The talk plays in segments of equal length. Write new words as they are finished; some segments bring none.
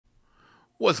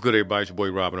What's good, everybody? It's your boy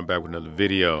Rob, and I'm back with another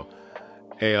video.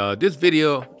 Hey, this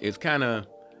video is kind of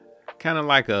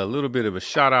like a little bit of a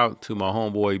shout out to my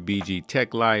homeboy BG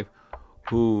Tech Life,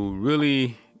 who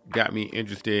really got me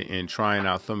interested in trying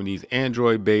out some of these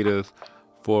Android betas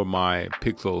for my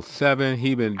Pixel 7.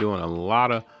 He's been doing a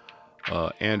lot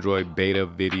of Android beta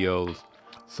videos,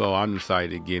 so I'm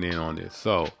decided to get in on this.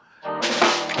 So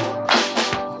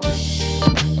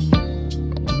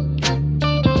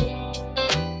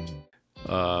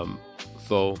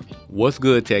what's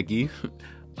good, techies?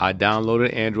 I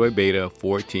downloaded Android beta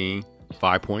 14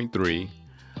 5.3,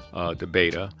 the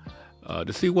beta,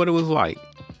 to see what it was like.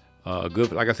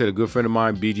 Like I said, a good friend of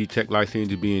mine, BG Tech Life, seems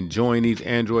to be enjoying these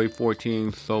Android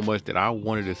 14 so much that I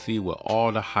wanted to see what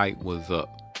all the hype was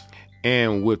up.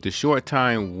 And with the short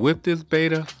time with this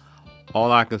beta,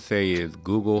 all I can say is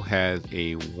Google has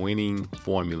a winning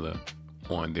formula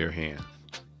on their hands.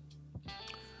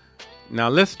 Now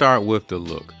let's start with the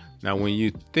look. Now, when you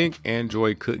think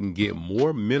Android couldn't get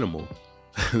more minimal,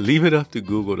 leave it up to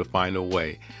Google to find a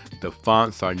way. The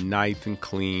fonts are nice and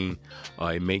clean,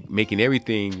 making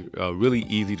everything really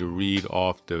easy to read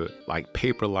off the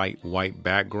paper-like white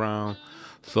background.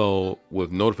 So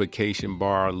with notification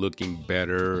bar looking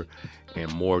better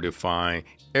and more defined,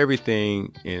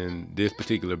 everything in this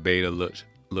particular beta looks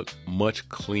much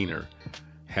cleaner,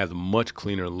 has a much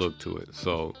cleaner look to it.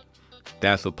 So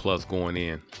that's a plus going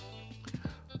in.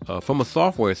 From a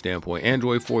software standpoint,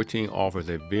 Android 14 offers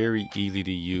a very easy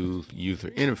to use user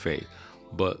interface,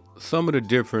 but some of the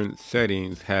different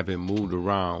settings have been moved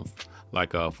around.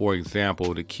 For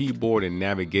example, the keyboard and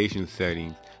navigation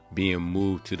settings being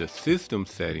moved to the system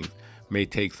settings may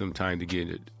take some time to get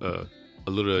it a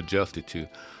little adjusted to.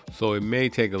 So it may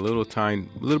take a little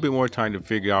bit more time to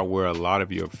figure out where a lot of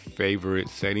your favorite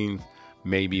settings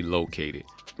may be located.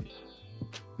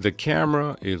 The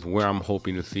camera is where I'm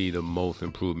hoping to see the most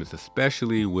improvements,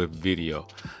 especially with video.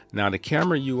 Now, the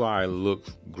camera UI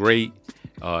looks great.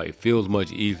 It feels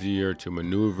much easier to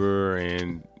maneuver,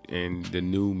 and the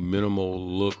new minimal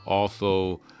look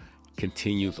also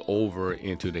continues over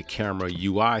into the camera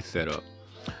UI setup.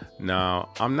 Now,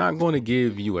 I'm not going to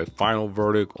give you a final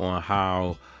verdict on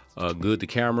how good the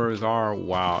cameras are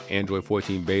while Android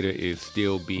 14 beta is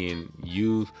still being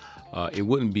used. It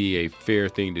wouldn't be a fair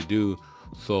thing to do.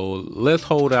 So let's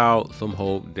hold out some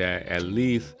hope that at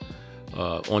least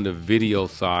on the video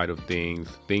side of things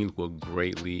will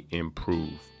greatly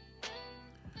improve.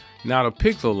 Now, the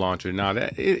Pixel launcher,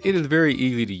 it is very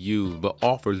easy to use, but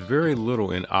offers very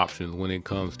little in options when it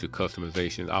comes to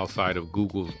customizations outside of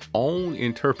Google's own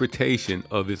interpretation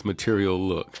of its material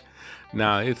look.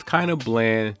 Now, it's kind of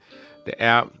bland. The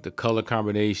app, the color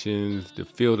combinations, the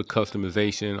field of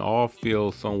customization all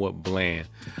feel somewhat bland.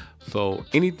 So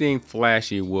anything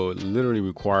flashy will literally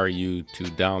require you to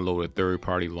download a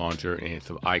third-party launcher and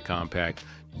some icon packs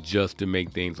just to make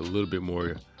things a little bit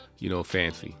more,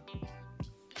 fancy.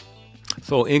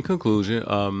 So in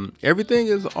conclusion, everything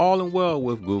is all in well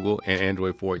with Google and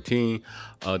Android 14.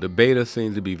 The beta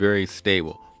seems to be very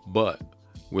stable, but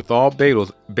with all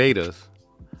betas,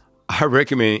 I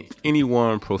recommend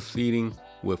anyone proceeding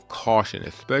with caution,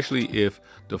 especially if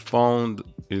the phone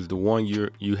is the one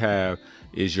you have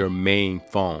is your main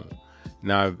phone.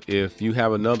 Now, if you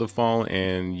have another phone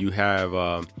and you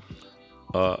have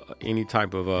any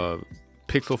type of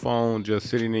Pixel phone just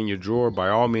sitting in your drawer, by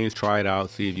all means try it out,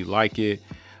 see if you like it,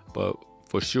 but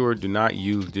for sure do not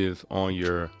use this on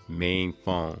your main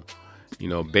phone.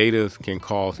 Betas can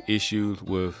cause issues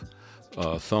with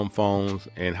some phones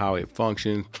and how it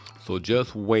functions, so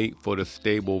just wait for the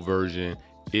stable version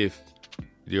if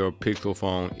your Pixel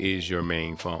phone is your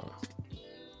main phone.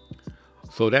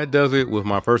 So that does it with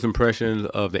my first impressions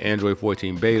of the Android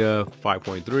 14 beta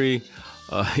 5.3.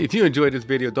 If you enjoyed this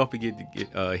video, don't forget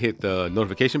to hit the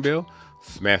notification bell,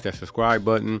 smash that subscribe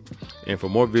button, and for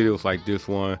more videos like this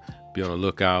one, be on the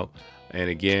lookout. And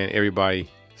again, everybody,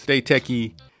 stay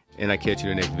techie, and I catch you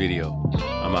in the next video.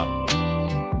 I'm out.